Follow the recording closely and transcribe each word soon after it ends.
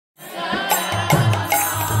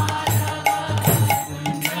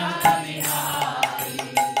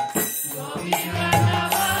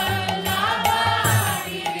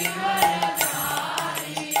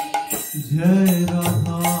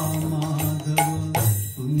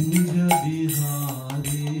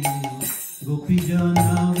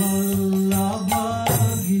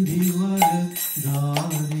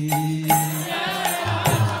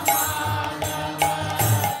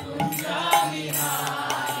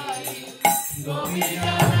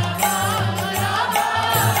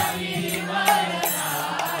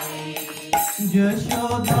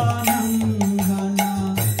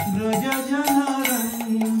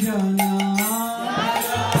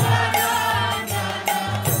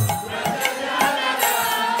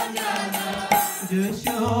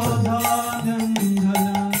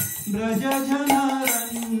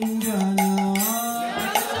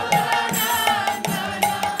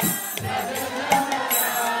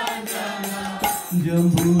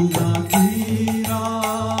जमुना तीरा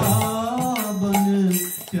बन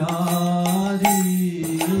प्यारी,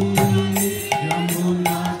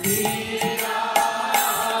 जमुना तीरा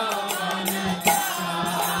बन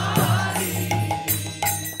प्यारी,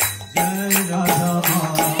 जय राधा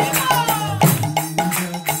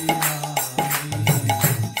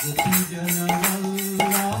गोपी जन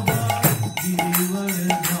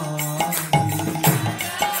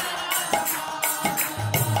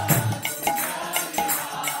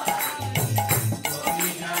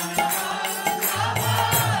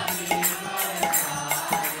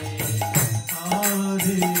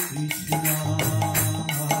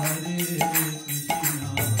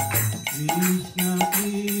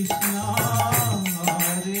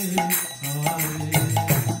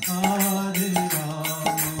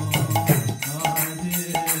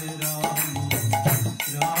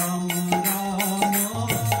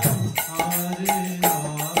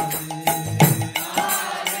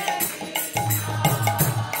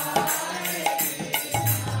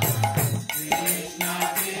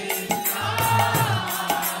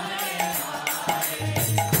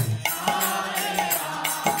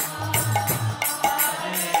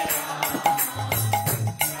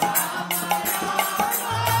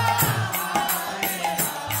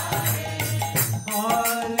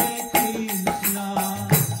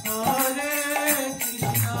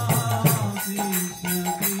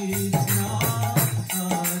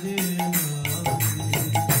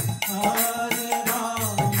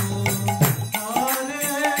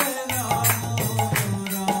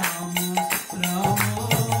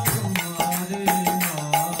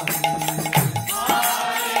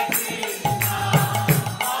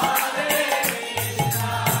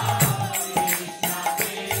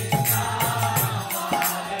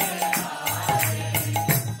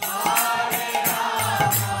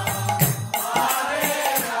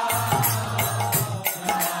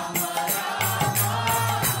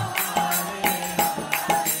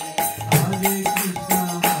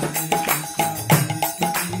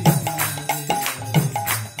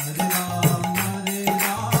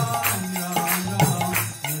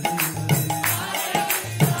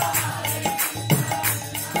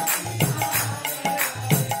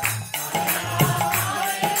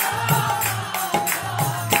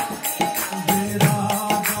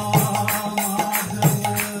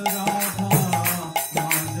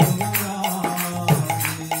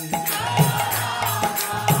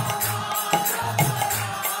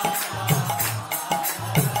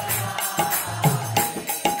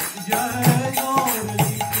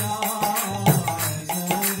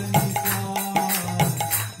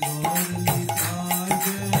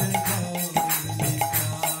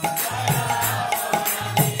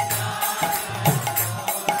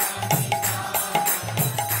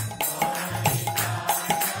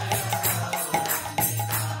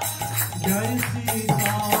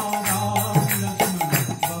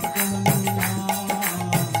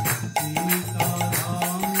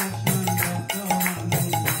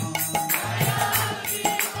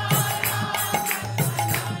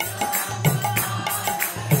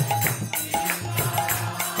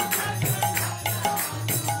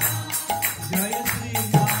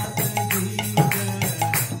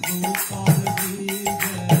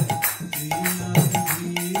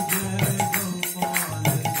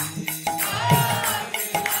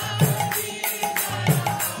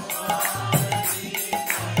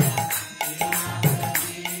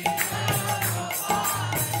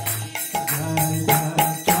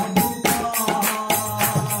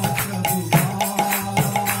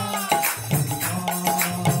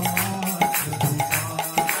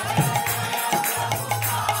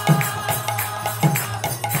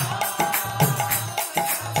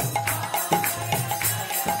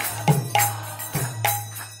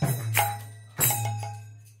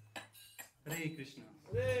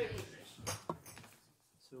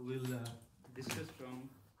Vallabh discuss from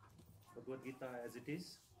Bhagavad-Gita as it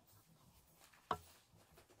is.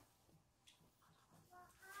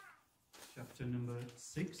 Chapter number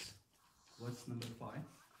 6, verse number 5.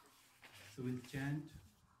 So we'll chant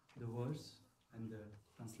the verse and the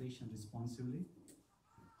translation responsively.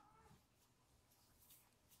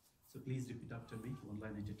 So please repeat after me, one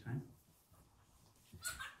line at a time.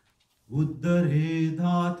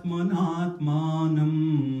 Uddharedhatmanatmanam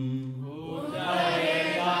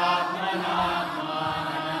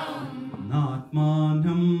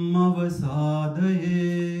Natmanam avasadaye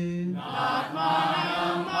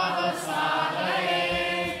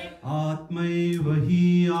Atmaiva hi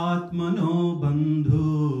atmano bandhu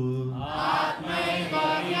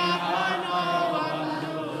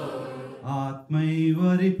Atmaiva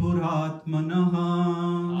ripuratmanaha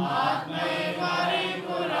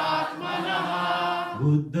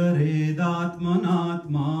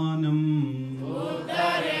Uddharedatmanatmanam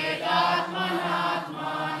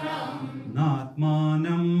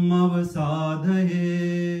Natmanam avasadhaye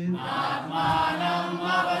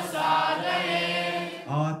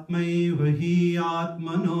Atmaiva hi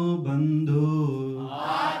atmano bandhu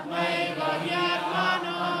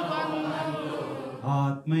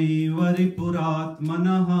Atmaiva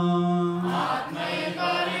ripuratmanaha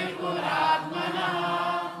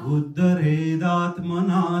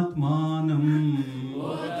Uddharedatmanatmanam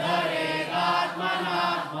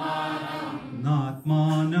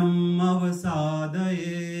Natmanam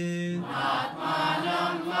avasadaye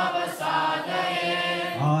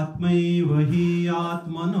Atmaiva hi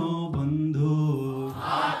atmano bandhu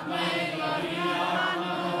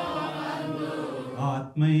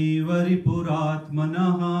Atmaiva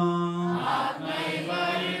ripuratmanaha.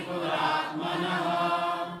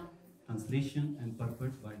 Translation and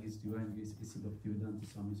purport by His Divine Grace A.C. Bhaktivedanta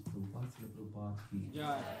Swami Prabhupada, Srila Prabhupada ki.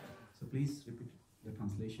 So please repeat the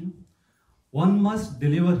translation. One must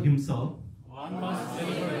deliver himself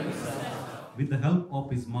with the help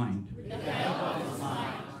of his mind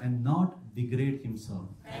and not degrade himself.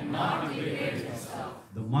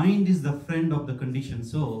 The mind is the friend of the conditioned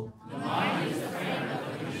soul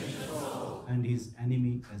and his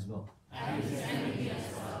enemy as well.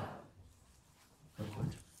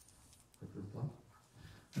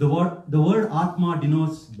 The word Atma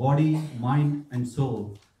denotes body, mind and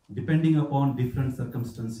soul depending upon different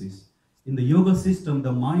circumstances. In the yoga system,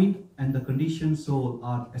 the mind and the conditioned soul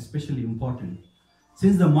are especially important.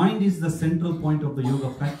 Since the mind is the central point of the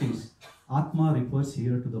yoga practice, Atma refers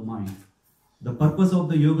here to the mind. The purpose of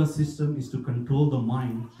the yoga system is to control the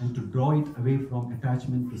mind and to draw it away from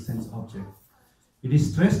attachment to sense object. It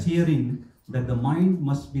is stressed herein that the mind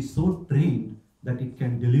must be so trained that it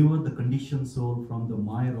can deliver the conditioned soul from the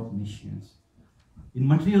mire of nescience. In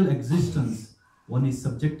material existence, one is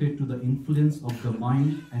subjected to the influence of the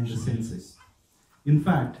mind and the senses. In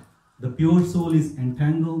fact, the pure soul is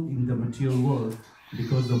entangled in the material world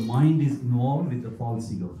because the mind is involved with the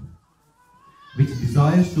false ego, which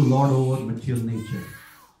desires to lord over material nature.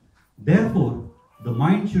 Therefore, the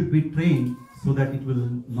mind should be trained so that it will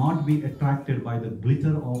not be attracted by the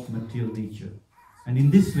glitter of material nature. And in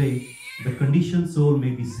this way, the conditioned soul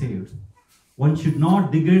may be saved. One should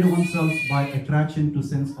not degrade oneself by attraction to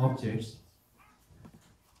sense objects.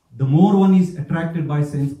 The more one is attracted by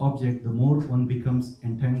sense object, the more one becomes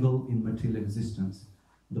entangled in material existence.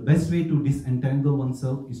 The best way to disentangle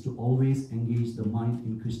oneself is to always engage the mind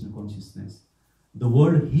in Krishna consciousness. The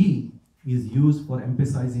word he is used for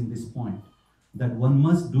emphasizing this point, that one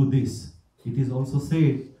must do this. It is also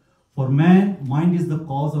said, for man, mind is the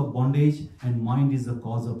cause of bondage and mind is the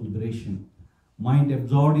cause of liberation. Mind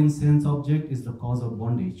absorbed in sense object is the cause of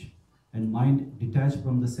bondage, and mind detached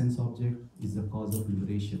from the sense object is the cause of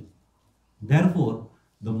liberation. Therefore,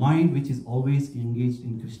 the mind which is always engaged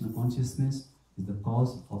in Krishna consciousness is the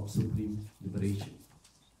cause of supreme liberation.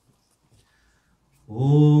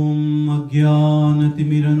 Om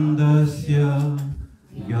Ajnanatimirandasya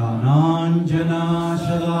Jnananjana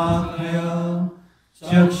Shalakaya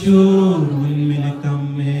Chakshurunmilitam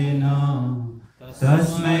Mena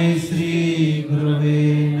Tasmai Sri Gurave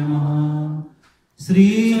Namaha. Sri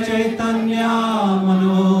Chaitanya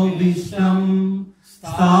Manobhishtam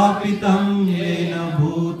Sthapitam Yena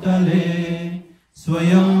Bhutale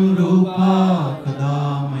Swayam Rupa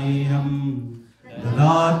Kadamayam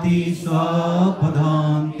Dadati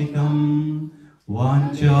Swapadantikam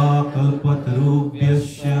Vancha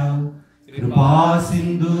Kalpatarubhyasya Kripa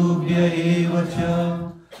Sindhubhya Evacha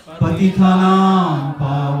Patithanam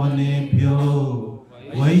Pavanebhyo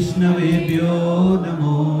Vaishnavebhyo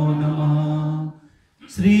Namo Namaha.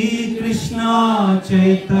 Sri Krishna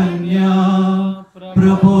Chaitanya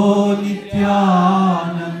Prabhu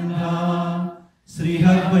Nityananda Sri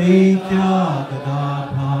Advaita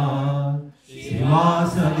Gadadhar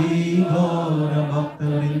Srivasadi Gaura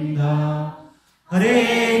Bhaktavinda.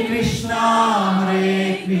 Hare Krishna,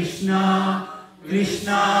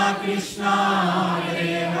 Krishna Krishna,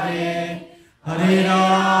 Hare Hare, Hare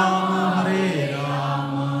Rama,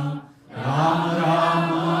 Rama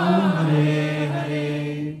Rama, Hare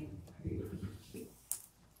Hare.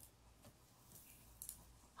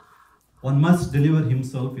 One must deliver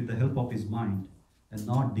himself with the help of his mind and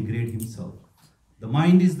not degrade himself. The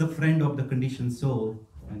mind is the friend of the conditioned soul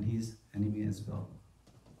and his enemy as well.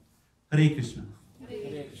 Hare Krishna.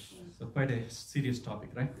 So quite a serious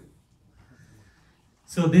topic, right?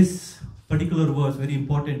 So this particular verse, very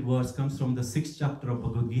important verse, comes from the 6th chapter of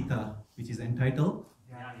Bhagavad-Gita, which is entitled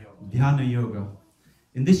Dhyana Yoga.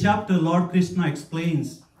 In this chapter, Lord Krishna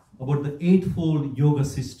explains about the eightfold yoga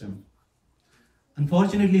system.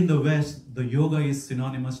 Unfortunately, in the West, the yoga is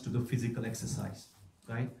synonymous to the physical exercise,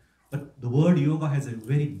 right? But the word yoga has a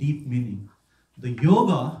very deep meaning. The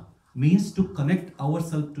yoga means to connect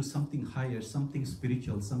ourselves to something higher, something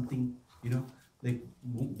spiritual, something, like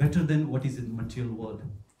better than what is in the material world.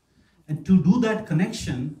 And to do that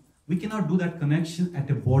connection, we cannot do that connection at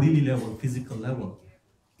a bodily level, physical level.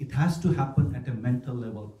 It has to happen at a mental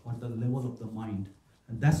level, or the level of the mind.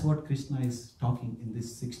 And that's what Krishna is talking in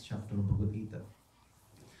this 6th chapter of Bhagavad-Gita.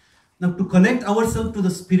 Now, to connect ourselves to the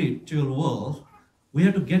spiritual world, we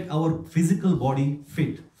have to get our physical body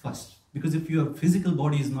fit first. Because if your physical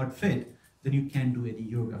body is not fit, then you can't do any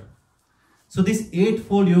yoga. So this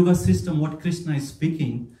eightfold yoga system, what Krishna is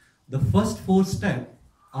speaking, the first 4 steps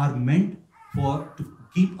are meant to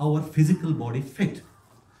keep our physical body fit.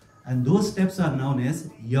 And those steps are known as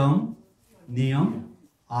Yam, Niyam,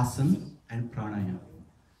 Asana, and Pranayama.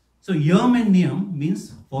 So Yam and Niyam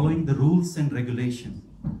means following the rules and regulations.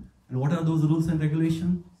 And what are those rules and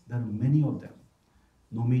regulations? There are many of them.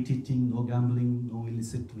 No meat eating, no gambling, no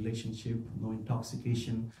illicit relationship, no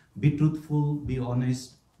intoxication. Be truthful, be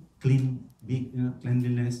honest, clean,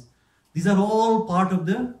 cleanliness. These are all part of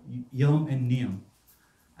the Yam and Niyam.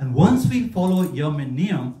 And once we follow Yam and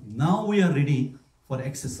Niyam, now we are ready for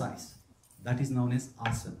exercise. That is known as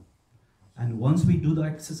Asana. And once we do the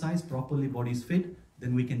exercise, properly body is fit,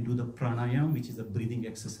 then we can do the Pranayama, which is a breathing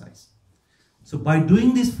exercise. So by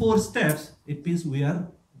doing these 4 steps, it means we have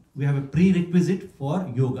a prerequisite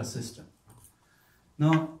for yoga system.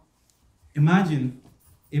 Now, imagine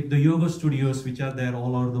if the yoga studios, which are there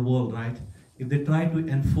all over the world, right? If they try to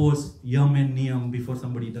enforce Yam and Niyam before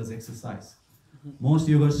somebody does exercise, most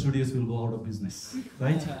yoga studios will go out of business,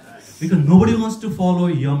 right? Because nobody wants to follow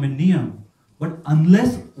Yam and Niyam. But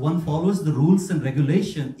unless one follows the rules and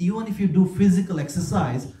regulation, even if you do physical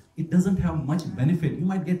exercise, it doesn't have much benefit. You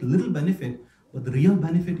might get little benefit, but the real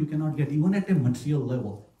benefit you cannot get even at a material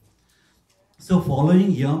level. So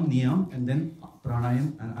following Yam, Niyam, and then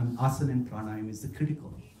Pranayam and Asana and Pranayam is the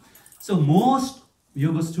critical. So most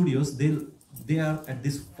yoga studios, they are at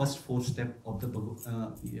this first 4 step of the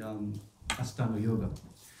Ashtanga Yoga.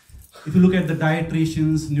 If you look at the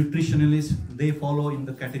dietitians, nutritionalists, they follow in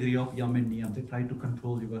the category of Yam and Niyam. They try to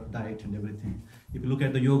control your diet and everything. If you look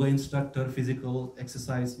at the yoga instructor, physical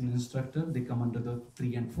exercise instructor, they come under the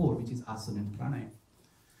 3 and 4, which is Asana and Pranayama.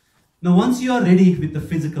 Now, once you are ready with the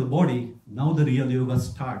physical body, now the real yoga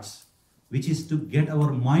starts, which is to get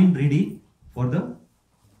our mind ready for the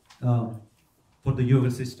yoga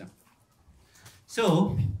system.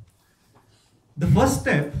 So, the first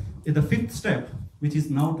step, the 5th step, which is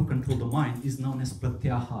now to control the mind, is known as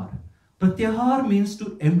Pratyahar. Pratyahar means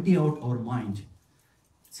to empty out our mind.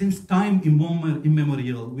 Since time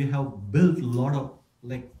immemorial, we have built a lot of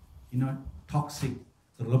toxic,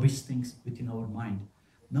 rubbish things within our mind.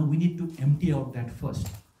 Now we need to empty out that first.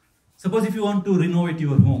 Suppose if you want to renovate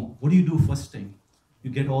your home, what do you do first thing? You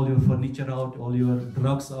get all your furniture out, all your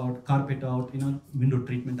drugs out, carpet out, window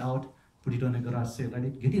treatment out, put it on a garage sale,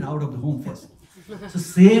 right? Get it out of the home first. So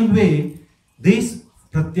same way, this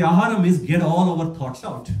Pratyaharam is get all our thoughts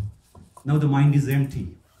out. Now the mind is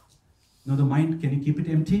empty. Now the mind, can you keep it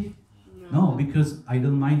empty? No, because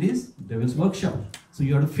idle mind is devil's workshop. So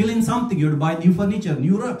you have to fill in something, you have to buy new furniture,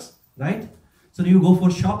 new rugs, right? So you go for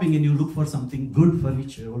shopping and you look for something good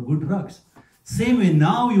furniture or good rugs. Same way,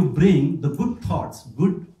 now you bring the good thoughts,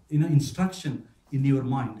 good instruction in your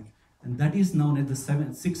mind. And that is known as the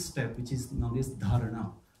 6th step, which is known as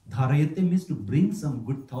Dharana. Dharayate means to bring some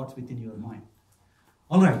good thoughts within your mind.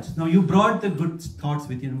 Alright, now you brought the good thoughts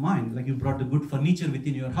within your mind, like you brought the good furniture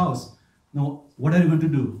within your house. Now, what are you going to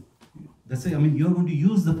do? That's it, you're going to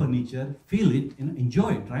use the furniture, feel it,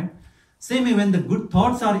 enjoy it, right? Same way, when the good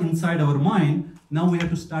thoughts are inside our mind, now we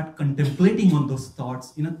have to start contemplating on those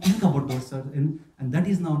thoughts, think about those thoughts, and that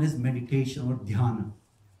is known as meditation or dhyana.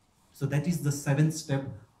 So that is the 7th step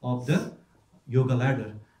of the yoga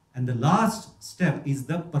ladder. And the last step is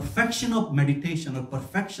the perfection of meditation or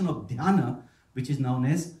perfection of dhyana, which is known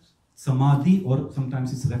as samadhi, or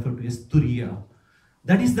sometimes it's referred to as turiya.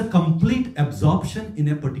 That is the complete absorption in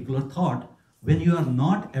a particular thought when you are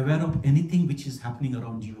not aware of anything which is happening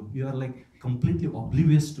around you. You are completely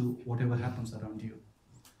oblivious to whatever happens around you.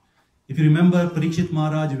 If you remember Parikshit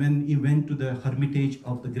Maharaj, when he went to the hermitage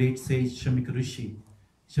of the great sage Shyamkund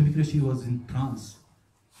Rishi was in trance.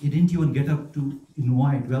 He didn't even get up to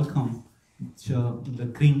welcome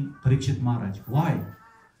the king Parikshit Maharaj. Why?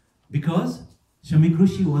 Because Shyamkund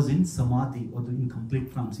Rishi was in samadhi, or in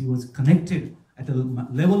complete trance. He was connected at a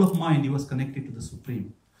level of mind, he was connected to the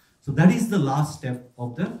Supreme. So that is the last step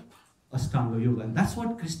of the Ashtanga Yoga. And that's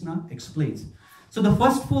what Krishna explains. So the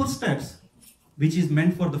first 4 steps, which is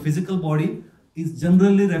meant for the physical body, is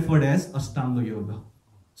generally referred as Ashtanga Yoga.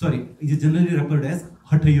 Sorry, it is generally referred as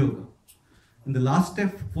Hatha Yoga. And the last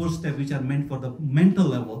step, 4 steps, which are meant for the mental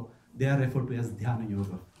level, they are referred to as Dhyana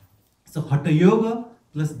Yoga. So Hatha Yoga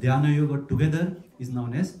plus Dhyana Yoga together is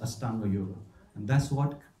known as Ashtanga Yoga. And that's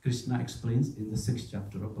what Krishna explains in the 6th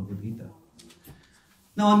chapter of Bhagavad-Gita.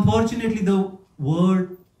 Now, unfortunately, the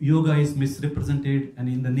word yoga is misrepresented, and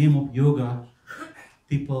in the name of yoga,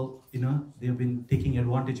 people, they have been taking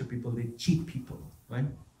advantage of people. They cheat people, right?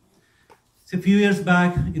 So a few years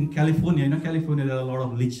back in California, California, there are a lot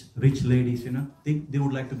of rich ladies, they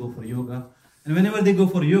would like to go for yoga. And whenever they go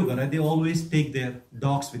for yoga, right, they always take their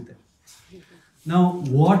dogs with them. Now,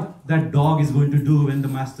 what that dog is going to do when the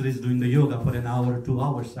master is doing the yoga for an hour or 2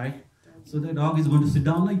 hours, right? So the dog is going to sit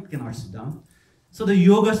down, it cannot sit down. So the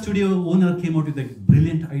yoga studio owner came out with a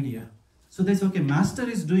brilliant idea. So they said, okay, master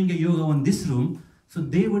is doing a yoga on this room. So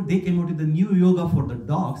they came out with a new yoga for the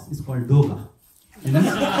dogs. It's called Doga.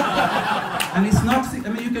 And it's not,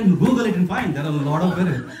 you can Google it and find, there are a lot of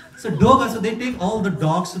variants. So Doga, so they take all the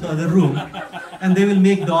dogs to the other room and they will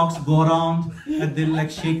make dogs go around and they'll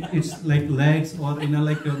like shake its like legs or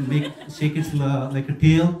shake its like a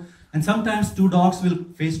tail. And sometimes 2 dogs will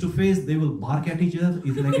face to face, they will bark at each other.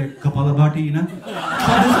 It's like a Kapalabhati,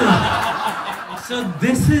 So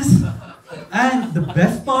this is, and the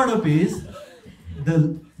best part of it is,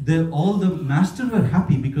 all the masters were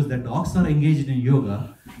happy because the dogs are engaged in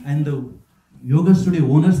yoga, and the yoga studio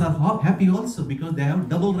owners are happy also because they have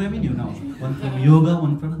double revenue now. One from yoga,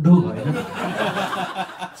 one from Doga.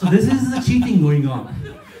 So this is the cheating going on.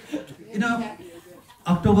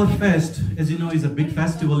 Oktoberfest, as you know, is a big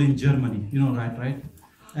festival in Germany. Right?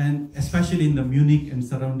 And especially in the Munich and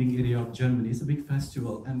surrounding area of Germany, it's a big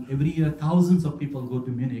festival. And every year, thousands of people go to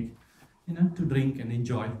Munich, to drink and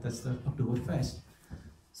enjoy. That's the Oktoberfest.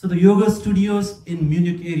 So the yoga studios in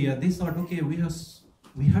Munich area, they thought, okay, we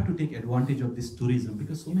have to take advantage of this tourism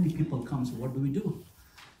because so many people come. So what do we do?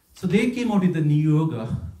 So they came out with a new yoga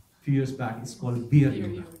a few years back. It's called beer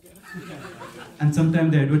yoga. And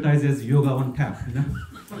sometimes they advertise as yoga on tap,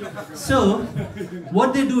 So,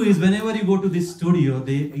 what they do is whenever you go to this studio,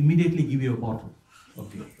 they immediately give you a bottle of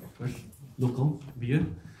beer, of course, local beer.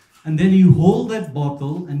 And then you hold that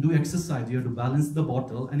bottle and do exercise. You have to balance the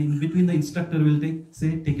bottle, and in between the instructor will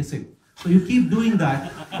say, take a sip. So you keep doing that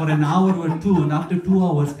for an hour or 2, and after 2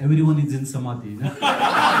 hours, everyone is in samadhi. So,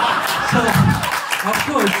 of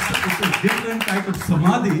course, it's a different type of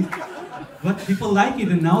samadhi. But people like it,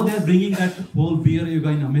 and now they're bringing that whole beer yoga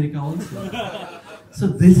in America also. So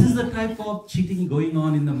this is the type of cheating going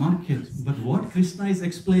on in the market. But what Krishna is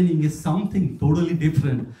explaining is something totally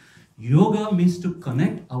different. Yoga means to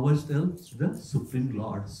connect ourselves to the Supreme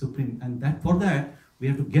Lord, and for that we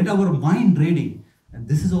have to get our mind ready. And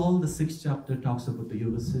this is all the 6th chapter talks about the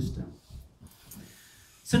yoga system.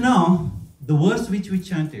 So now, the verse which we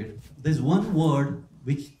chanted, there's one word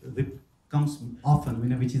which comes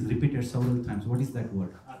often, which is repeated several times. What is that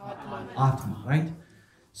word? Atma, right?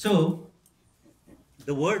 So,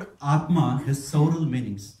 the word Atma has several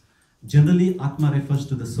meanings. Generally, Atma refers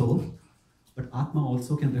to the soul, but Atma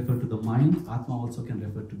also can refer to the mind. Atma also can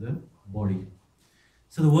refer to the body.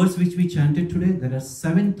 So the words which we chanted today, there are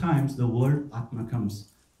 7 times the word Atma comes.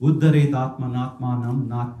 Uddharet Atmanatmanam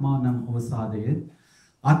Natmanam Avasadayet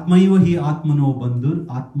Atmaiva hi Atmano Bandhur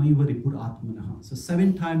Atmaiva Ripur Atmanaha. So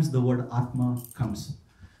 7 times the word Atma comes.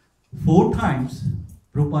 4 times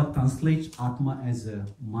Prabhupada translates Atma as a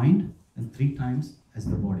mind, and 3 times as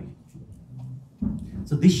the body.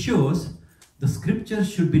 So this shows the scripture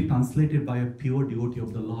should be translated by a pure devotee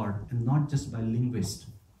of the Lord and not just by linguists.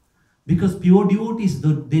 Because pure devotees,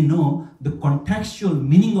 they know the contextual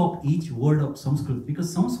meaning of each word of Sanskrit.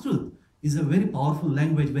 Because Sanskrit is a very powerful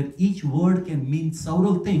language where each word can mean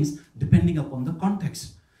several things depending upon the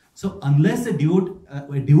context. So unless a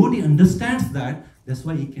devotee understands that, that's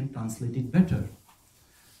why he can translate it better.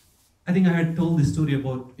 I think I had told this story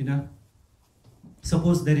about,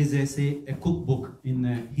 suppose there is a cookbook in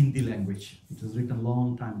Hindi language. It was written a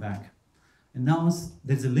long time back. And now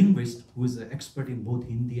there's a linguist who is an expert in both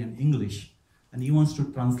Hindi and English. And he wants to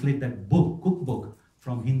translate that cookbook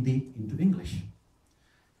from Hindi into English.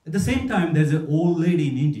 At the same time, there's an old lady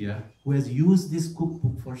in India who has used this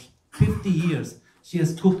cookbook for 50 years. She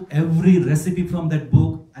has cooked every recipe from that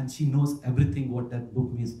book and she knows everything what that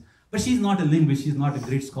book means. But she's not a linguist, she's not a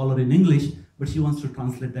great scholar in English, but she wants to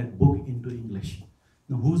translate that book into English.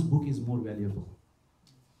 Now, whose book is more valuable?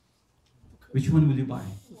 Which one will you buy?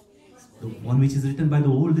 the one which is written by the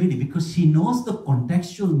old lady, because she knows the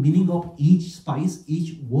contextual meaning of each spice,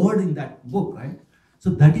 each word in that book, right?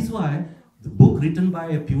 So that is why the book written by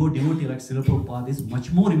a pure devotee like Srila Prabhupada is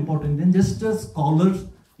much more important than just a scholar's,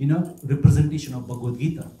 representation of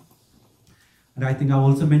Bhagavad-Gita. And I think I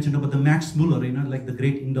also mentioned about the Max Muller, like the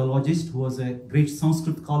great Indologist who was a great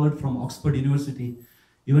Sanskrit scholar from Oxford University.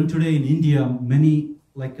 Even today in India, many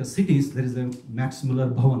cities, there is a Max Muller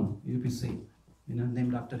Bhavan, if you say,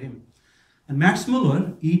 named after him. And Max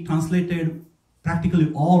Muller, he translated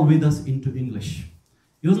practically all Vedas into English.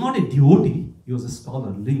 He was not a devotee, he was a scholar,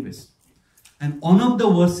 linguist. And one of the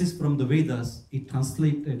verses from the Vedas, he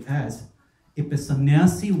translated as, if a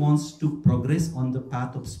sannyasi wants to progress on the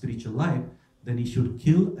path of spiritual life, then he should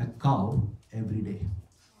kill a cow every day.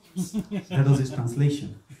 That was his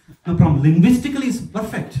translation. Now, from linguistically, it's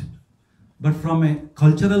perfect. But from a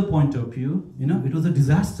cultural point of view, it was a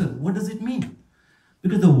disaster. What does it mean?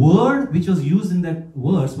 Because the word which was used in that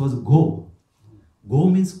verse was go. Go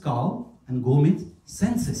means cow and go means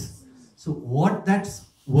senses. So what that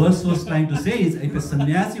verse was trying to say is, if a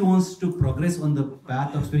sannyasi wants to progress on the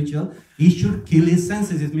path of spiritual, he should kill his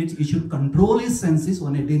senses. It means he should control his senses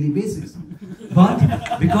on a daily basis. But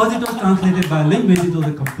because it was translated by a linguist, it was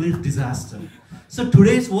a complete disaster. So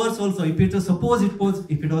today's verse also, if it was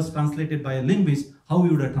translated by a linguist, how we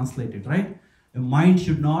would have translated, right? Mind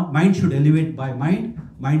should elevate by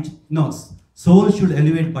soul should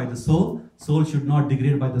elevate by the soul should not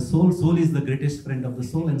degrade by the soul is the greatest friend of the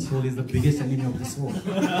soul, and soul is the biggest enemy of the soul.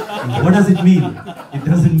 And what does it mean? It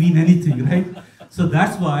doesn't mean anything, right? So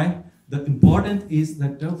that's why the important is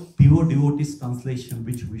that the pure devotee's translation,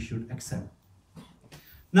 which we should accept.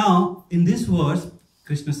 Now, in this verse,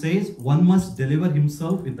 Krishna says, one must deliver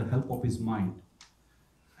himself with the help of his mind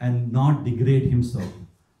and not degrade himself.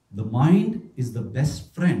 The mind is the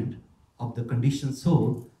best friend of the conditioned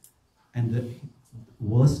soul and the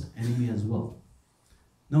worst enemy as well.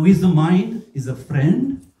 Now, is the mind a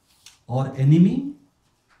friend or enemy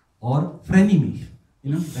or frenemy?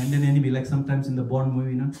 Friend and enemy, like sometimes in the Bond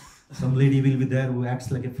movie, some lady will be there who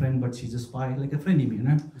acts like a friend, but she's a spy, like a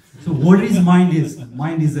frenemy, So what is mind is?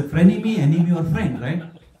 Mind is a frenemy, enemy or friend, right?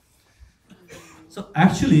 So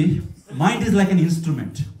actually, mind is like an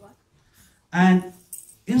instrument. And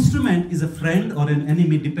instrument is a friend or an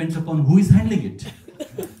enemy, depends upon who is handling it.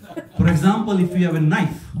 For example, if you have a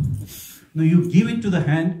knife, now you give it to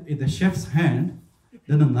the chef's hand,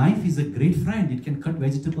 then a knife is a great friend. It can cut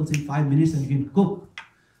vegetables in 5 minutes and you can cook.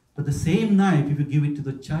 But the same knife, if you give it to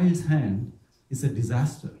the child's hand, is a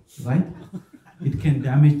disaster, right? It can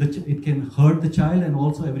it can hurt the child and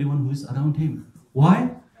also everyone who is around him. Why?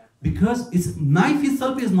 Because knife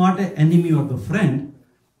itself is not an enemy or the friend,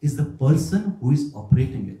 is the person who is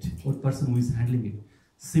operating it, or person who is handling it.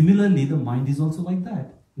 Similarly, the mind is also like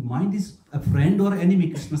that. The mind is a friend or enemy,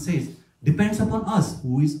 Krishna says, depends upon us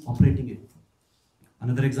who is operating it.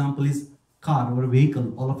 Another example is car or a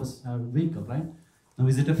vehicle. All of us have a vehicle, right? Now,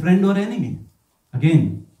 is it a friend or enemy?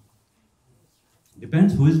 Again,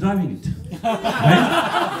 depends who is driving it.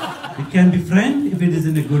 Right? It can be friend if it is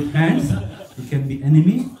in a good hands. It can be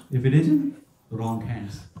enemy if it is in wrong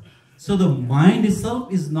hands. So the mind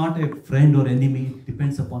itself is not a friend or enemy. It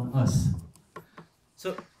depends upon us.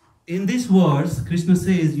 So in this verse, Krishna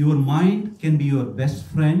says your mind can be your best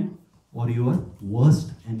friend or your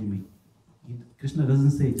worst enemy. Krishna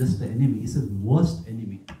doesn't say just the enemy. He says worst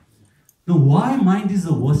enemy. Now, why mind is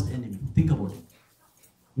the worst enemy? Think about it.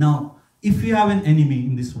 Now, if you have an enemy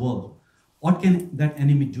in this world, what can that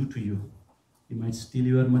enemy do to you? He might steal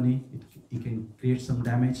your money. He can create some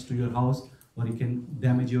damage to your house, or he can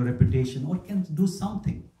damage your reputation, or he can do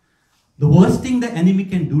something. The worst thing the enemy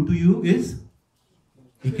can do to you is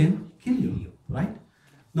he can kill you, right?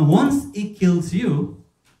 Now, once he kills you,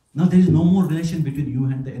 now there is no more relation between you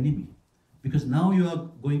and the enemy. Because now you are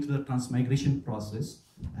going through the transmigration process,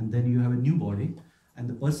 and then you have a new body, and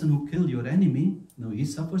the person who killed your enemy, now he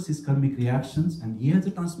suffers his karmic reactions, and he has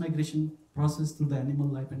a transmigration process through the animal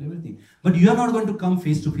life and everything. But you are not going to come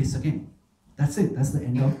face to face again. That's it. That's the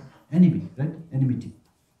end of enemy, right? Enmity.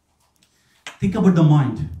 Think about the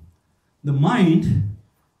mind. The mind,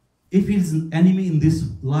 if it is an enemy in this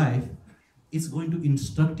life, it's going to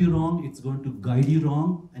instruct you wrong, it's going to guide you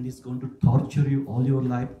wrong, and it's going to torture you all your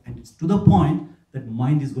life, and it's to the point that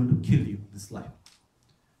mind is going to kill you this life.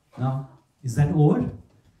 Now, is that over?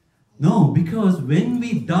 No, because when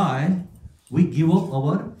we die, we give up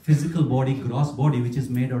our physical body, gross body, which is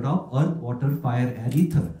made out of earth, water, fire, and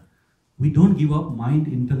ether. We don't give up mind,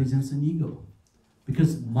 intelligence, and ego.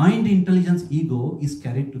 Because mind, intelligence, ego is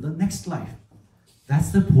carried to the next life.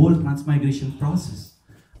 That's the whole transmigration process.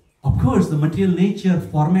 Of course, the material nature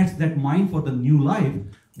formats that mind for the new life,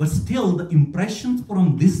 but still the impressions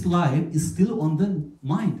from this life is still on the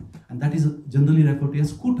mind. And that is generally referred to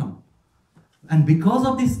as kutam. And because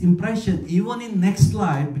of this impression, even in next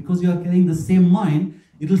life, because you are carrying the same mind,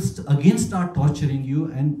 it will again start torturing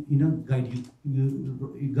you and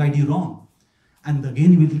guide you wrong. And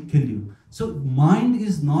again it will kill you. So mind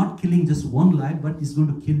is not killing just one life, but it's going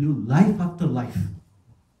to kill you life after life.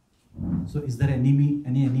 So is there any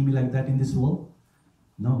enemy like that in this world?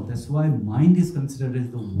 No, that's why mind is considered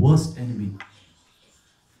as the worst enemy.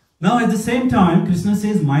 Now at the same time, Krishna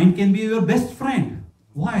says mind can be your best friend.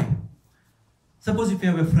 Why? Suppose if you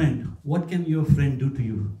have a friend, what can your friend do to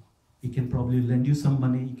you? He can probably lend you some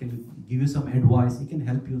money, he can give you some advice, he can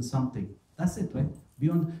help you in something. That's it, right?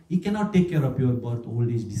 Beyond, he cannot take care of your birth, old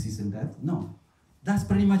age, disease and death. No, that's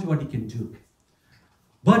pretty much what he can do.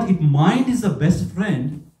 But if mind is the best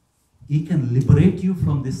friend, he can liberate you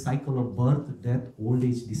from this cycle of birth, death, old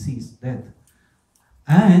age, disease, death.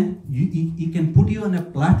 And he can put you on a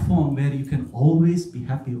platform where you can always be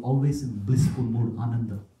happy, always in blissful mood,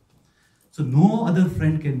 ananda. So no other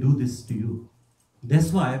friend can do this to you.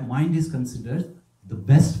 That's why mind is considered the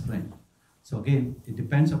best friend. So again, it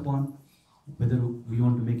depends upon whether we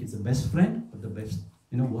want to make it the best friend or the best,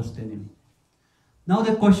 worst enemy. Now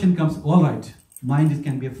the question comes, all right, mind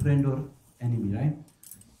can be a friend or enemy, right?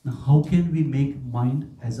 Now how can we make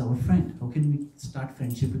mind as our friend? How can we start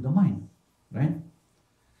friendship with the mind, right?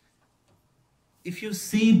 If you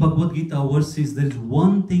see Bhagavad-Gita verses, there is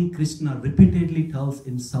one thing Krishna repeatedly tells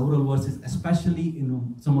in several verses, especially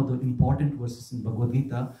in some of the important verses in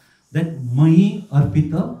Bhagavad-Gita, that Mahi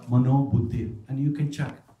Arpita Mano Buddhi. And you can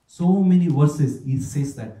check. So many verses he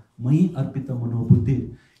says that. Mahi Arpita Mano Buddhi.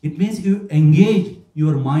 It means you engage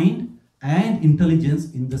your mind and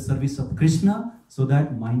intelligence in the service of Krishna so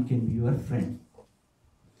that mind can be your friend.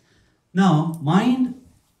 Now, mind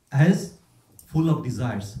is full of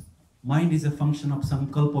desires. Mind is a function of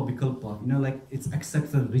sankalpa, vikalpa, like it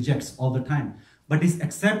accepts and rejects all the time. But it's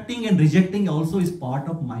accepting and rejecting also is part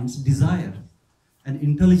of mind's desire. And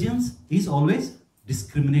intelligence is always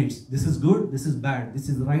discriminates. This is good, this is bad, this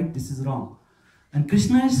is right, this is wrong. And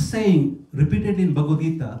Krishna is saying repeatedly in Bhagavad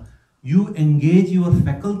Gita, you engage your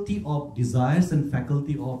faculty of desires and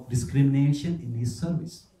faculty of discrimination in his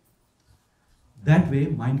service. That way,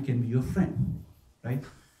 mind can be your friend, right?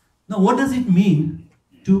 Now, what does it mean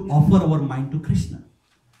to offer our mind to Krishna?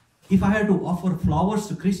 If I had to offer flowers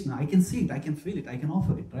to Krishna, I can see it, I can feel it, I can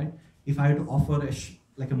offer it, right? If I had to offer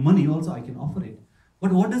like a money also, I can offer it.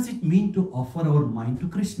 But what does it mean to offer our mind to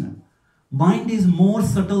Krishna? Mind is more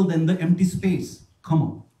subtle than the empty space. Come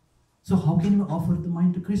on. So how can you offer the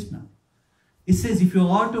mind to Krishna? It says if you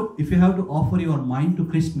have to offer your mind to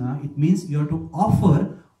Krishna, it means you have to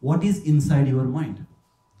offer what is inside your mind.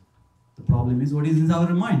 The problem is what is inside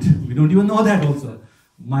our mind. We don't even know that also.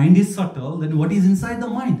 Mind is subtle, then what is inside the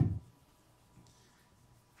mind?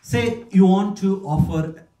 Say you want to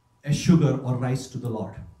offer a sugar or rice to the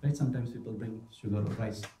Lord, right? Sometimes people bring sugar or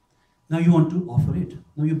rice. Now you want to offer it.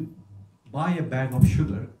 Now you buy a bag of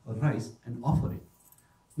sugar or rice and offer it.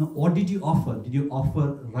 Now what did you offer? Did you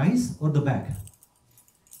offer rice or the bag?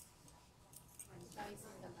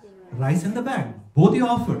 Rice and the bag. Both you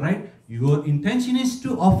offer, right? Your intention is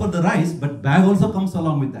to offer the rice, but bag also comes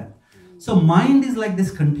along with that. So mind is like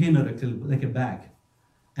this container, actually, like a bag.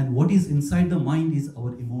 And what is inside the mind is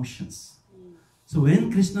our emotions. So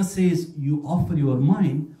when Krishna says you offer your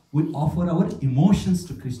mind, we offer our emotions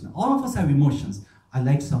to Krishna. All of us have emotions. I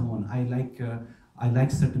like someone. I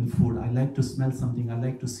like certain food. I like to smell something. I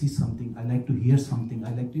like to see something. I like to hear something.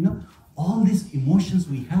 I like to, all these emotions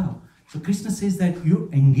we have. So Krishna says that you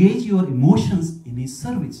engage your emotions in his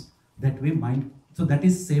service. That way mind, so that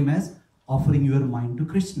is same as offering your mind to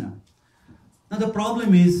Krishna. Now the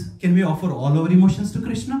problem is, can we offer all our emotions to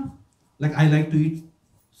Krishna? Like I like to eat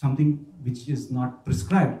something which is not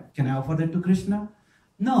prescribed. Can I offer that to Krishna?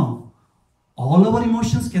 No. All our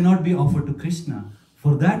emotions cannot be offered to Krishna.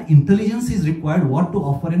 For that, intelligence is required what to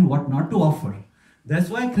offer and what not to offer. That's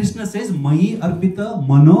why Krishna says, Mahi Arpita,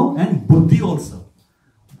 Mano and Buddhi also.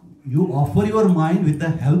 You offer your mind with the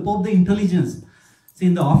help of the intelligence. See,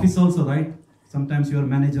 in the office also, right? Sometimes your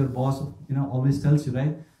manager, boss, always tells you,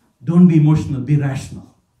 right? Don't be emotional, be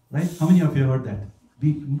rational, right? How many of you heard that?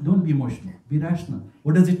 Don't be emotional, be rational.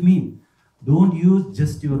 What does it mean? Don't use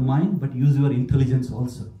just your mind, but use your intelligence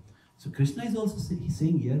also. So Krishna is also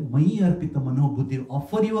saying here, Mahi Arpita Mano Buddhi,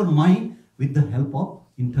 offer your mind with the help of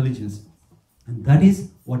intelligence. And that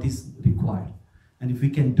is what is required. And if we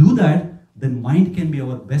can do that, then mind can be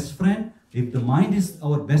our best friend. If the mind is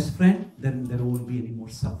our best friend, then there won't be any more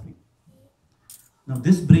suffering. Now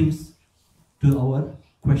this brings to our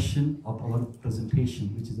question of our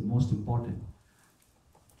presentation, which is the most important.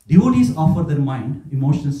 Devotees offer their mind,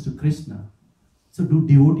 emotions to Krishna. So do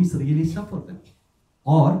devotees really suffer them?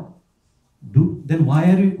 Or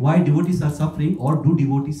why devotees are suffering, or do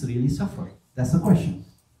devotees really suffer? That's the question.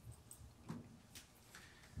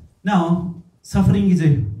 Now, suffering is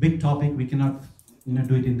a big topic. We cannot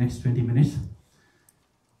do it in the next 20 minutes.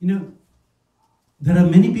 There are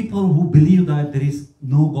many people who believe that there is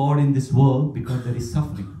no God in this world because there is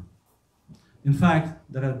suffering. In fact,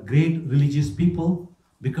 there are great religious people,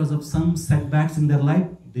 because of some setbacks in their life,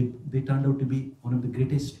 they turned out to be one of the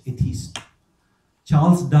greatest atheists.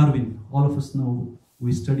 Charles Darwin, all of us know,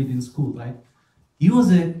 we studied in school, right? He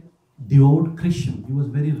was a devout Christian. He was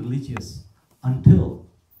very religious until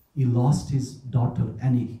he lost his daughter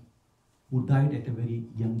Annie, who died at a very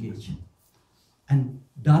young age. And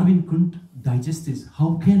Darwin couldn't digest this.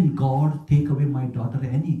 How can God take away my daughter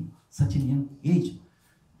Annie, such a young age?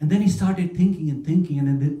 And then he started thinking, and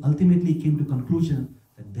then ultimately came to conclusion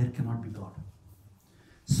that there cannot be God.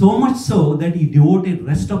 So much so that he devoted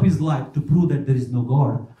rest of his life to prove that there is no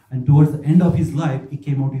God. And towards the end of his life, he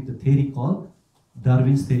came out with a theory called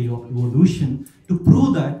Darwin's theory of evolution, to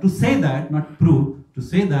prove that, to say that, not prove, to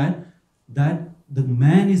say that the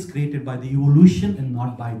man is created by the evolution and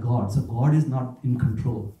not by God. So God is not in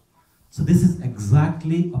control. So this is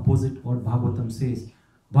exactly opposite what Bhagavatam says.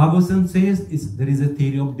 Bhagavatam says there is a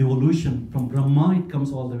theory of devolution. From Brahma, it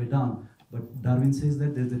comes all the way down. But Darwin says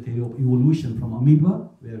that there is a theory of evolution. From amoeba,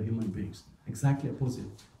 we are human beings. Exactly opposite.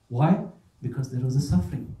 Why? Because there was a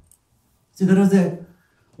suffering. See,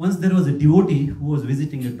 once there was a devotee who was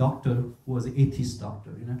visiting a doctor who was an atheist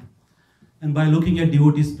doctor, And by looking at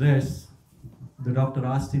devotee's dress, the doctor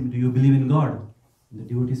asked him, do you believe in God? And the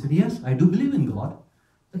devotee said, yes, I do believe in God.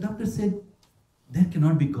 The doctor said, there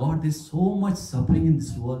cannot be God. There's so much suffering in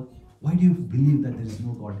this world. Why do you believe that there is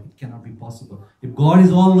no God? It cannot be possible. If God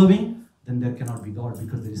is all loving, then there cannot be God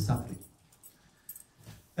because there is suffering.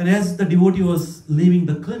 And as the devotee was leaving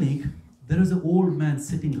the clinic, there was an old man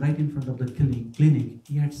sitting right in front of the clinic.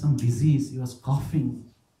 He had some disease. He was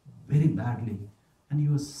coughing very badly and he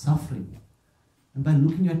was suffering. And by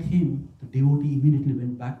looking at him, the devotee immediately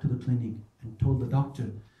went back to the clinic and told the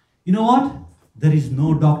doctor, you know what? There is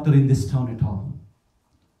no doctor in this town at all.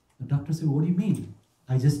 The doctor said, what do you mean?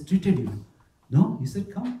 I just treated you. No, he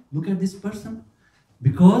said, come, look at this person.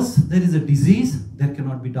 Because there is a disease, there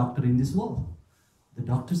cannot be doctor in this world. The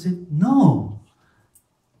doctor said, no.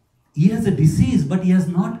 He has a disease, but he has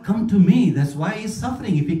not come to me. That's why he is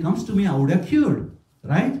suffering. If he comes to me, I would have cured,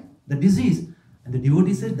 right? The disease. And the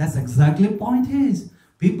devotee said, that's exactly the point is.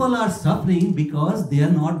 People are suffering because they are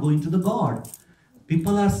not going to the God.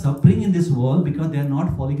 People are suffering in this world because they are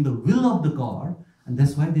not following the will of the God. And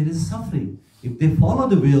that's why there is suffering. If they follow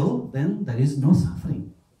the will, then there is no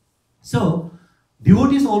suffering. So,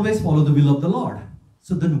 devotees always follow the will of the Lord.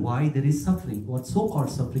 So then why there is suffering? What so-called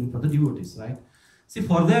suffering for the devotees, right? See,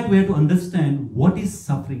 for that we have to understand what is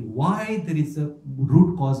suffering. Why there is a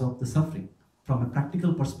root cause of the suffering. From a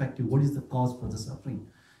practical perspective, what is the cause for the suffering?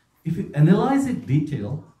 If you analyze it in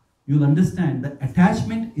detail, you'll understand that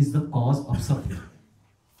attachment is the cause of suffering.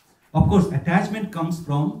 Of course, attachment comes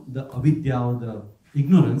from the avidya or the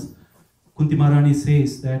ignorance. Kunti Maharani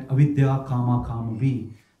says that avidya kama kama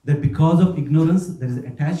vi. That because of ignorance, there is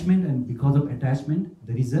attachment, and because of attachment,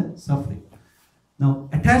 there is a suffering. Now,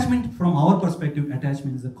 attachment, from our perspective,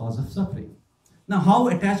 attachment is the cause of suffering. Now, how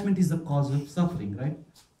attachment is the cause of suffering, right?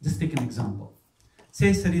 Just take an example.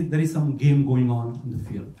 Say there is some game going on in the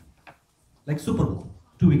field. Like Super Bowl,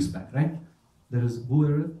 2 weeks back, right? There is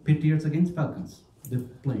Patriots against Falcons. They're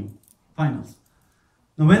playing finals.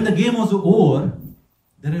 Now, when the game was over,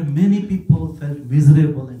 there are many people who felt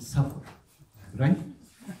miserable and suffered, right?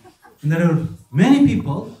 And there are many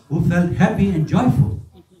people who felt happy and joyful.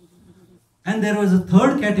 And there was a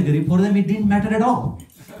third category, for them it didn't matter at all.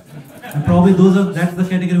 And probably that's the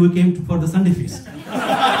category who came for the Sunday feast.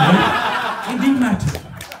 Right? It didn't matter.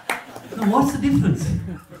 Now what's the difference?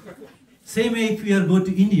 Same way if we are going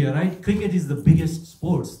to India, right? Cricket is the biggest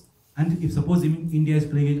sports. And if suppose India is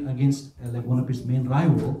playing against like one of its main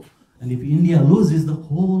rival, and if India loses, the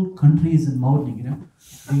whole country is in mourning,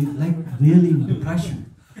 They like really in depression.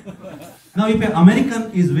 Now, if an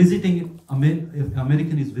American is visiting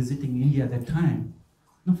India at that time,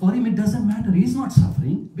 now for him it doesn't matter. He's not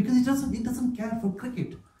suffering because he doesn't care for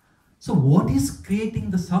cricket. So what is creating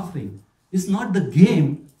the suffering? It's not the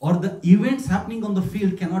game or the events happening on the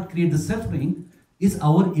field cannot create the suffering. It's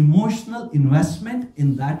our emotional investment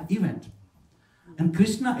in that event. And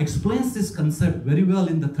Krishna explains this concept very well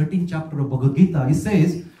in the 13th chapter of Bhagavad-Gita. He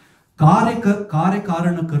says, Karya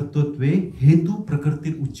karana kartutve hetu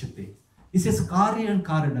prakritir uchyate. It says karya and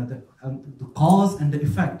karana, the cause and the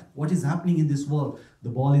effect. What is happening in this world? The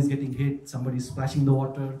ball is getting hit, somebody is splashing the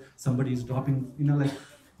water, somebody is dropping, like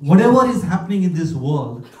whatever is happening in this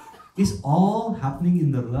world is all happening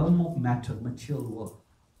in the realm of matter, material world.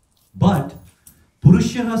 But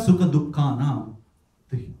Purushaha Sukha Dukkhanam,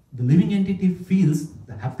 the living entity feels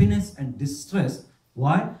the happiness and distress.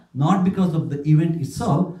 Why? Not because of the event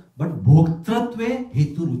itself, but bhoktratve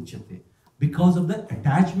hetu ruchyate. Because of the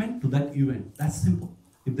attachment to that event. That's simple.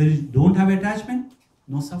 If don't have attachment,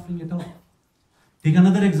 no suffering at all. Take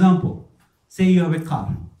another example. Say you have a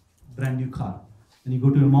car, brand new car, and you go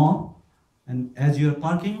to a mall, and as you are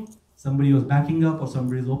parking, somebody was backing up or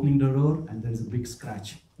somebody is opening the door, and there is a big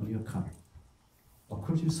scratch on your car. Of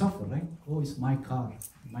course you suffer, right? Oh, it's my car,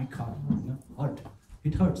 hurt.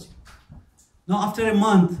 It hurts you. Now after a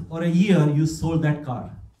month or a year, you sold that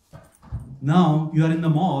car. Now you are in the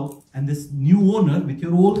mall and this new owner with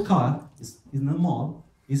your old car is in the mall,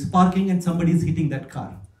 is parking and somebody is hitting that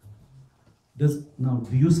car. Do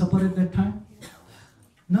you suffer at that time?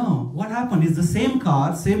 No. What happened is the same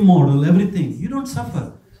car, same model, everything. You don't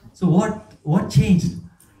suffer. So what changed?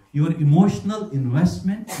 Your emotional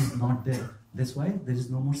investment is not there. That's why there is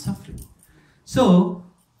no more suffering. So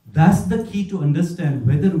that's the key to understand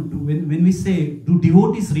whether when we say, do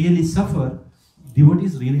devotees really suffer?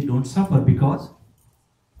 Devotees really don't suffer because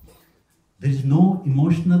there is no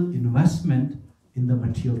emotional investment in the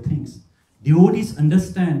material things. Devotees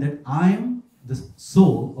understand that I am the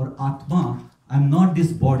soul or Atma, I am not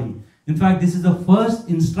this body. In fact, this is the first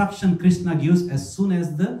instruction Krishna gives as soon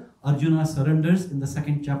as the Arjuna surrenders in the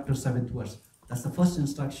 2nd chapter, 7th verse. That's the first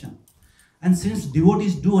instruction. And since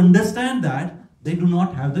devotees do understand that, they do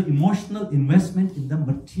not have the emotional investment in the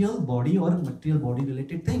material body or material body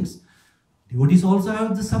related things. Devotees also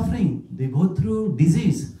have the suffering. They go through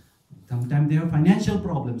disease. Sometimes they have financial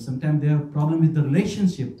problems. Sometimes they have problems with the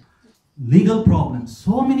relationship, legal problems,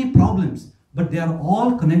 so many problems. But they are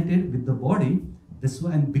all connected with the body. This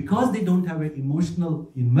way, and because they don't have an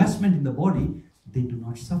emotional investment in the body, they do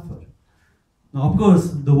not suffer. Now, of course,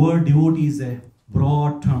 the word devotee is a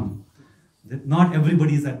broad term. That not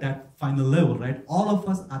everybody is at that final level, right? All of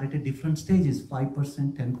us are at a different stages, 5%,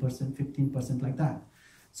 10%, 15%, like that.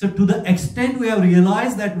 So to the extent we have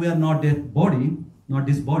realized that we are not that body, not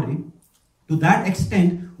this body, to that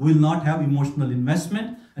extent we will not have emotional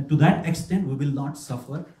investment, and to that extent we will not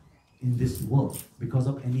suffer in this world because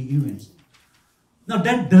of any events. Now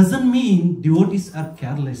that doesn't mean devotees are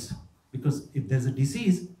careless, because if there's a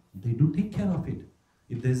disease, they do take care of it.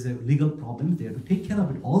 If there's a legal problem, they have to take care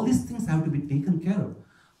of it. All these things have to be taken care of.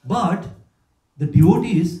 But the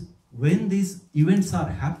devotees, when these events are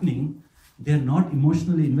happening, they are not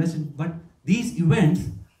emotionally invested. But these events,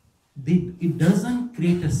 it doesn't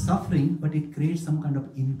create a suffering, but it creates some kind of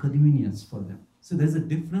inconvenience for them. So there's a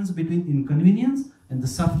difference between inconvenience and the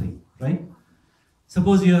suffering, right?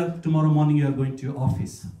 Suppose tomorrow morning you are going to your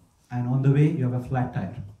office, and on the way you have a flat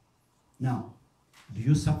tire. Now, do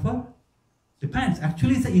you suffer? Depends.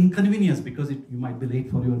 Actually, it's an inconvenience because you might be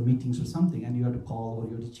late for your meetings or something, and you have to call or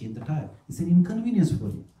you have to change the tire. It's an inconvenience for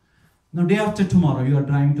you. Now, day after tomorrow, you are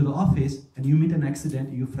driving to the office and you meet an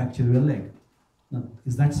accident, you fracture your leg. Now,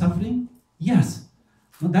 is that suffering? Yes.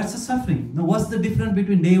 Now, that's a suffering. Now, what's the difference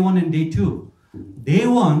between day 1 and day 2? Day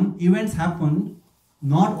 1, events happen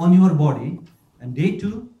not on your body, and day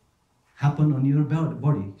 2 happen on your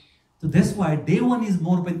body. So that's why day 1 is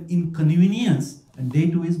more of an inconvenience and day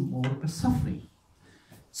 2 is more of a suffering.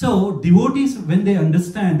 So devotees, when they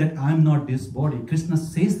understand that I am not this body, Krishna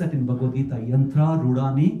says that in Bhagavad-Gita, Yantra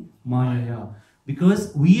Rudani Maya.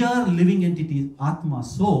 Because we are living entities, Atma,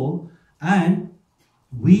 soul, and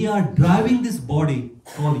we are driving this body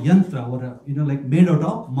called Yantra, or like made out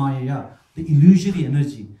of Maya, the illusory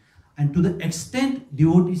energy. And to the extent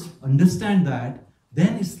devotees understand that,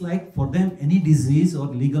 then it's like for them any disease or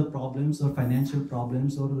legal problems or financial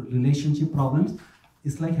problems or relationship problems,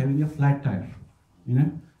 it's like having a flat tire.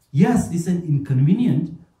 Yes, it's an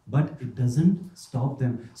inconvenient, but it doesn't stop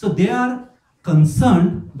them. So they are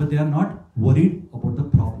concerned, but they are not worried about the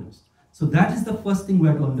problems. So that is the first thing we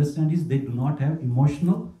have to understand, is they do not have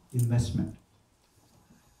emotional investment.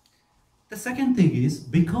 The second thing is,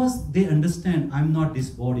 because they understand I'm not this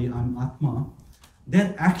body, I'm Atma,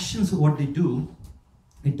 their actions, what they do,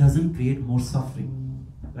 it doesn't create more suffering,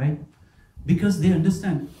 right? Because they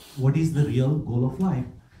understand what is the real goal of life.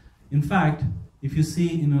 In fact, if you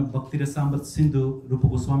see in a Bhakti Rasamrita Sindhu, Rupa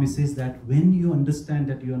Goswami says that when you understand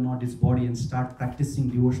that you are not this body and start practicing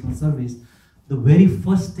devotional service, the very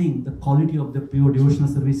first thing, the quality of the pure devotional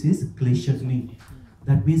service is kleshagni.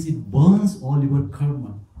 That means it burns all your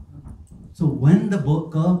karma. So when the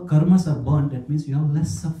karmas are burnt, that means you have less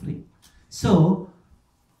suffering. So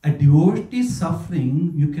a devotee's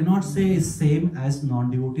suffering, you cannot say is same as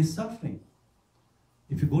non-devotee suffering.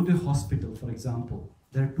 If you go to a hospital, for example,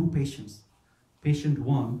 there are two patients. Patient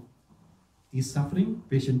 1 is suffering,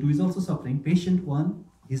 patient 2 is also suffering. Patient 1,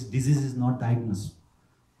 his disease is not diagnosed.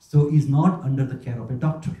 So he is not under the care of a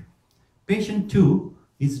doctor. Patient 2,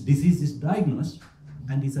 his disease is diagnosed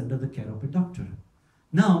and is under the care of a doctor.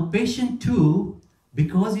 Now, patient 2,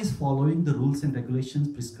 because he is following the rules and regulations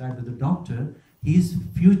prescribed by the doctor, his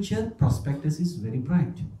future prospectus is very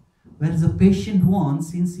bright. Whereas the patient 1,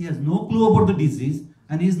 since he has no clue about the disease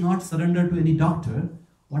and he is not surrendered to any doctor,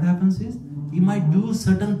 what happens is, he might do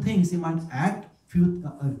certain things, he might act few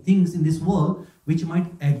things in this world which might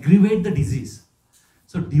aggravate the disease.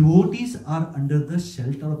 So devotees are under the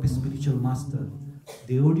shelter of a spiritual master.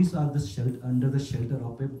 Devotees are under the shelter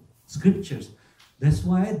of a scriptures. That's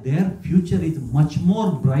why their future is much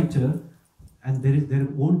more brighter, and there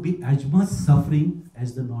won't be as much suffering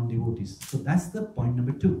as the non-devotees. So that's the point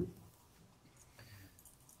number 2.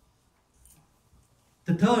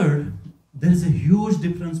 The third, there is a huge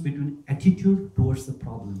difference between attitude towards the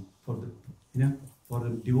problem for the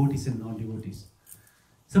devotees and non-devotees.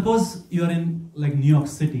 Suppose you are in like New York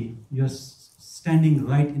City, you are standing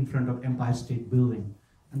right in front of Empire State Building,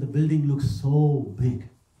 and the building looks so big,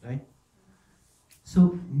 right?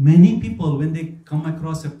 So many people, when they come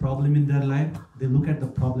across a problem in their life, they look at the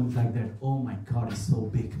problem like that. Oh my God, it's so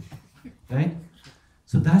big, right?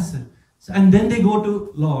 So that's it. So, and then they go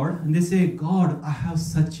to Lord and they say, God, I have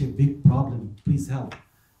such a big problem. Please help.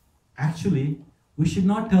 Actually, we should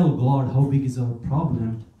not tell God how big is our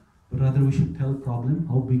problem, but rather we should tell problem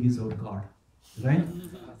how big is our God, right?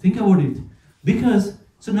 Think about it. Because,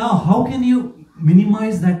 so now how can you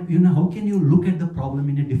minimize that, how can you look at the problem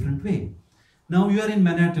in a different way? Now you are in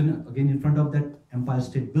Manhattan, again in front of that Empire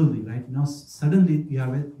State Building, right? Now suddenly you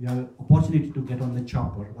have an opportunity to get on the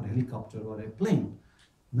chopper or helicopter or a plane.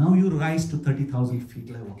 Now you rise to 30,000 feet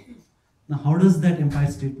level. Now how does that Empire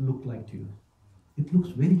State look like to you? It looks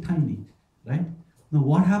very tiny, right? Now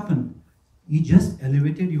what happened? You just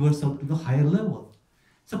elevated yourself to the higher level.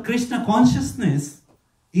 So Krishna consciousness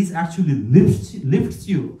is actually lifts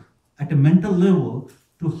you at a mental level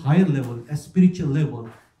to higher level, a spiritual level.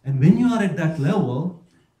 And when you are at that level,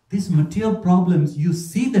 these material problems, you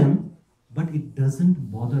see them, but it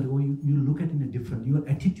doesn't bother, or you look at it in a different, your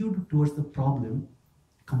attitude towards the problem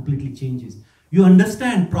completely changes. You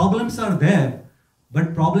understand problems are there,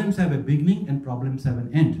 but problems have a beginning and problems have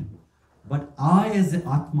an end. But I as the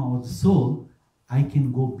Atma or the soul, I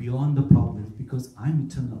can go beyond the problems because I'm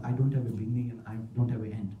eternal. I don't have a beginning and I don't have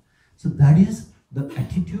an end. So that is the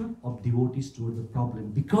attitude of devotees toward the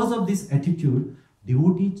problem. Because of this attitude,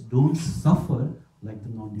 devotees don't suffer like the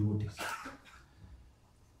non-devotees.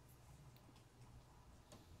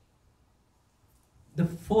 The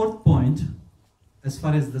fourth point, as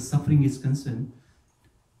far as the suffering is concerned,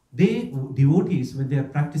 devotees, when they are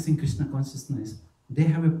practicing Krishna consciousness, they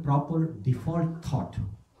have a proper default thought.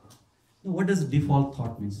 Now, what does default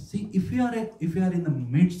thought mean? See, if you are in the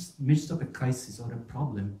midst of a crisis or a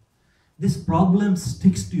problem, this problem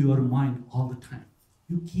sticks to your mind all the time.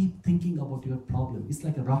 You keep thinking about your problem. It's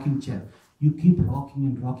like a rocking chair. You keep rocking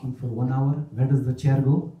and rocking for 1 hour. Where does the chair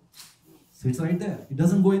go? Sits right there. It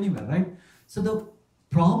doesn't go anywhere, right? So the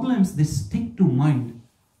problems, they stick to mind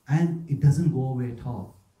and it doesn't go away at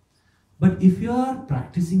all. But if you are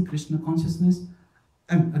practicing Krishna consciousness,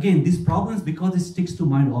 and again, these problems, because it sticks to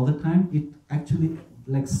mind all the time, it actually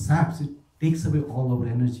like saps, it takes away all our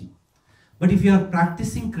energy. But if you are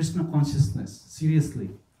practicing Krishna consciousness seriously,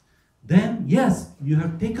 then yes, you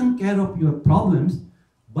have taken care of your problems,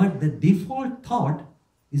 but the default thought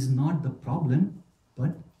is not the problem,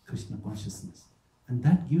 but Krishna consciousness. And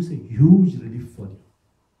that gives a huge relief for you,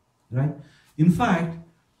 right? In fact,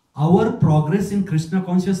 our progress in Krishna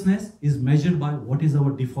consciousness is measured by what is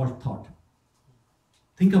our default thought.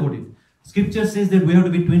 Think about it. Scripture says that we have to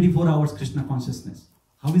be 24 hours Krishna consciousness.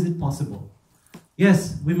 How is it possible?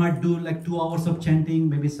 Yes, we might do like 2 hours of chanting,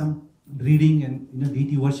 maybe some reading and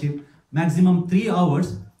deity worship. Maximum 3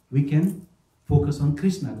 hours we can focus on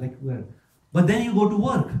Krishna, like where. But then you go to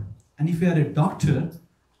work, and if you are a doctor,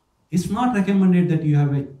 it's not recommended that you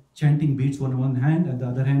have a chanting beads on one hand, and the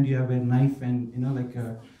other hand you have a knife and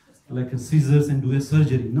like a scissors and do a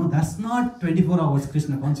surgery. No, that's not 24 hours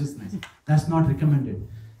Krishna consciousness. That's not recommended.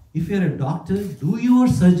 If you are a doctor, do your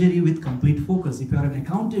surgery with complete focus. If you are an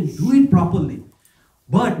accountant, do it properly.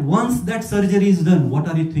 But once that surgery is done, what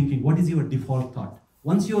are you thinking? What is your default thought?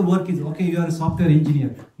 Once your work is, okay, you are a software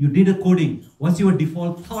engineer, you did a coding, what's your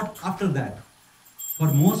default thought after that?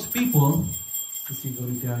 For most people,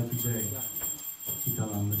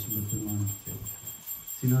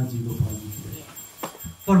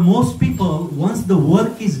 for most people, once the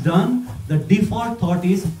work is done, the default thought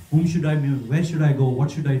is, whom should I meet, where should I go, what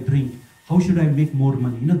should I drink, how should I make more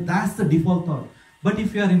money? You know, that's the default thought. But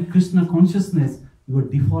if you are in Krishna consciousness, your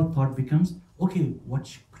default thought becomes, okay, what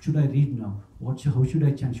should I read now? How should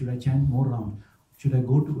I chant? Should I chant more round? Should I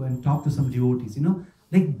go to and talk to some devotees? You know,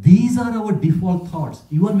 like these are our default thoughts.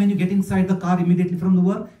 Even when you get inside the car immediately from the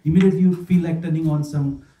work, immediately you feel like turning on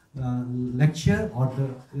some lecture or the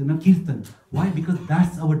kirtan. Why? Because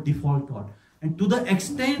that's our default thought. And to the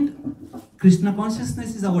extent Krishna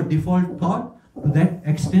consciousness is our default thought, to that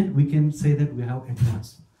extent we can say that we have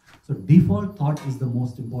advanced. So default thought is the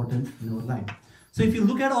most important in our life. So if you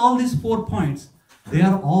look at all these 4 points, they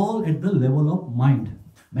are all at the level of mind,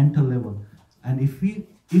 mental level. And if we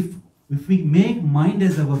make mind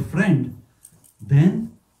as our friend,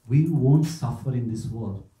 then we won't suffer in this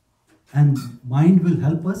world. And mind will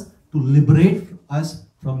help us to liberate us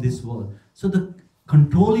from this world. So the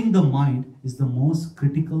controlling the mind is the most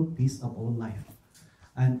critical piece of our life.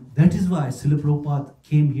 And that is why Srila Prabhupada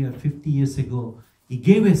came here 50 years ago. He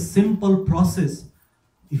gave a simple process.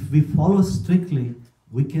 If we follow strictly,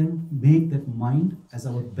 we can make that mind as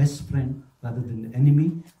our best friend rather than the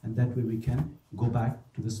enemy, and that way we can go back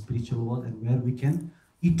to the spiritual world and where we can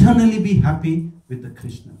eternally be happy with the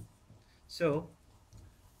Krishna. So,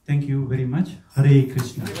 thank you very much. Hare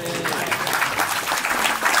Krishna. I'd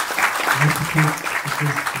like to take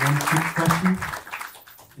one quick question.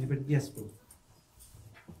 Anybody? Yes, bro.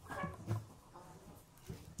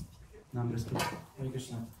 Hare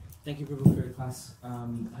Krishna. Thank you, Prabhu, for your class. I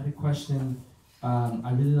had a question.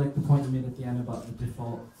 I really like the point you made at the end about the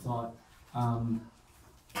default thought.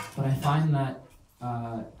 But I find that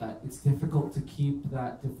that it's difficult to keep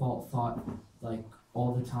that default thought like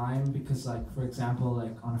all the time, because, like, for example,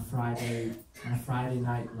 like on a Friday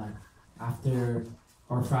night, like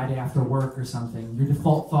Friday after work or something, your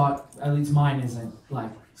default thought, at least mine, isn't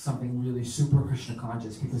like something really super Krishna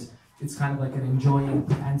conscious, because it's kind of like an enjoying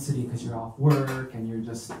propensity because you're off work and you're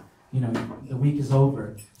just, you know, the week is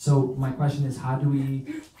over. So my question is, how do we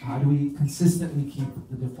consistently keep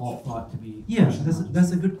the default thought to be? Yeah,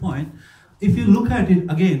 that's a good point. If you look at it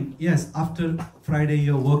again, yes, after Friday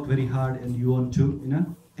you worked very hard and you want to, you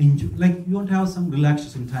know, enjoy, like you want to have some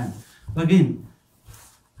relaxation time. But again,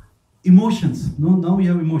 emotions. No, now you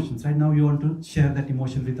have emotions. Right now you want to share that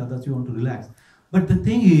emotion with others. You want to relax. But the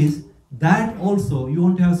thing is that also you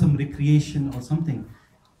want to have some recreation or something.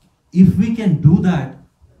 If we can do that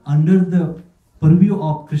under the purview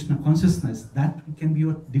of Krishna consciousness, that can be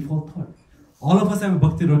your default thought. All of us have a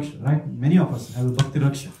bhakti raksha, right? Many of us have a bhakti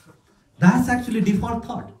raksha. That's actually default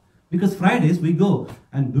thought. Because Fridays we go,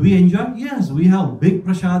 and do we enjoy? Yes, we have big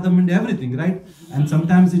prasadam and everything, right? And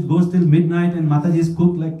sometimes it goes till midnight and Mataji's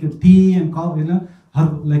cook like tea and coffee, you know,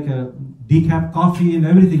 like a decaf coffee and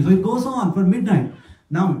everything. So it goes on for midnight.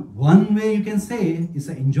 Now, one way you can say is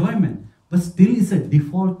an enjoyment, but still it's a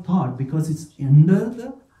default thought because it's under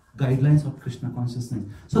the guidelines of Krishna consciousness.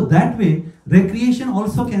 So that way, recreation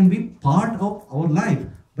also can be part of our life,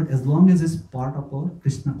 but as long as it's part of our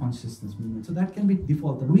Krishna consciousness movement. So that can be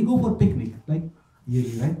default. We go for picnic, like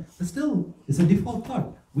yearly, right? But still, it's a default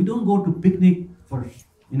thought. We don't go to picnic for,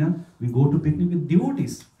 you know, we go to picnic with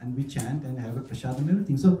devotees and we chant and have a prasad and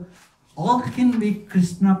everything. So all can be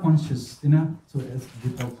Krishna conscious, you know, so as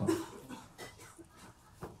default thought.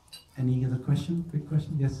 Any other question? Quick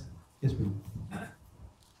question? Yes? Yes, please.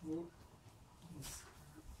 This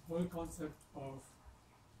whole concept of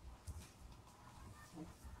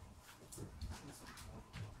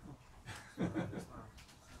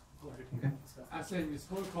Okay. I'm saying this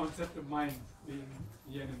whole concept of mind being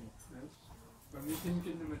the enemy, right? When we think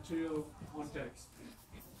in the material context,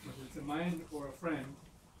 whether it's a mind or a friend,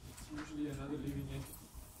 it's usually another living entity,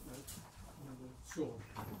 right? Another soul.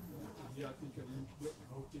 They're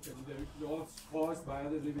all caused by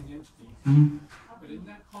other living entities. Mm-hmm. But in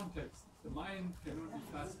that context, the mind cannot be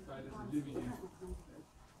classified as a living entity.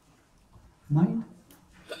 Right?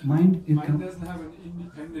 Mind doesn't have an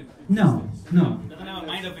independent existence. No. Doesn't have a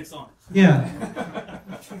mind of its own. Yeah.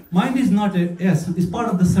 Mind is not it's part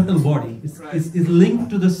of the subtle body. It's linked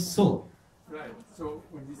to the soul. Right. So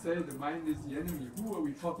when we say the mind is the enemy, who are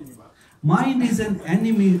we talking about? Mind is an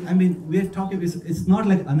enemy. I mean, we're talking, it's not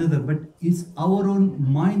like another, but it's our own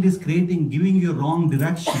mind is giving you a wrong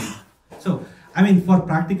direction. So, I mean, for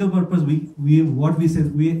practical purpose,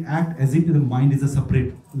 we act as if the mind is a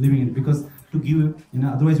separate living entity, because to give, you know,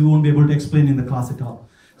 otherwise we won't be able to explain in the class at all.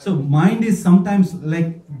 So mind is sometimes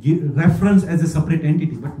like referenced as a separate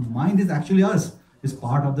entity, but mind is actually us. It's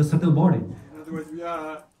part of the subtle body. In other words,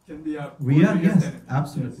 We are, yes,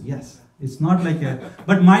 absolutely, yes. It's not like a,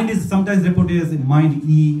 but mind is sometimes reported as mind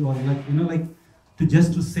E, or like, you know, like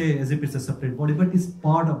to say as if it's a separate body, but it's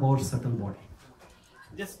part of our subtle body.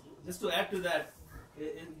 Just to add to that,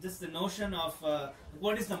 just the notion of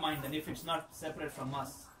what is the mind, and if it's not separate from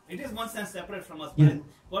us, it is in one sense separate from us. Yeah.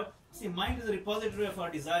 But see, mind is a repository of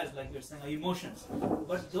our desires, like you're saying, our emotions.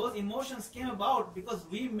 But those emotions came about because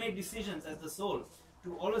we made decisions as the soul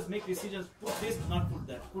to always make decisions, put this, not put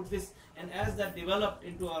that, put this, and as that developed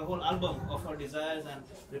into our whole album of our desires and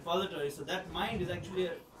repository, so that mind is actually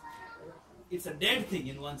it's a dead thing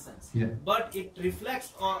in one sense. Yeah. But it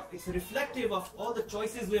reflects, or it's reflective of all the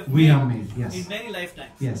choices we have made, yes. in many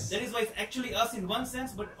lifetimes. Yes. That is why it's actually us in one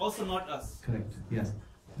sense, but also not us. Correct. Yes.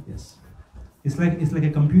 Yes. It's like a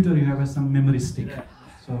computer. You have some memory stick. Right.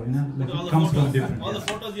 So you know, like All it the comes photos, from different. all Yes.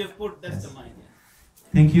 the photos you have put, that's Yes. the mind. Yeah.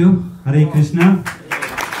 Thank you. Hare Krishna.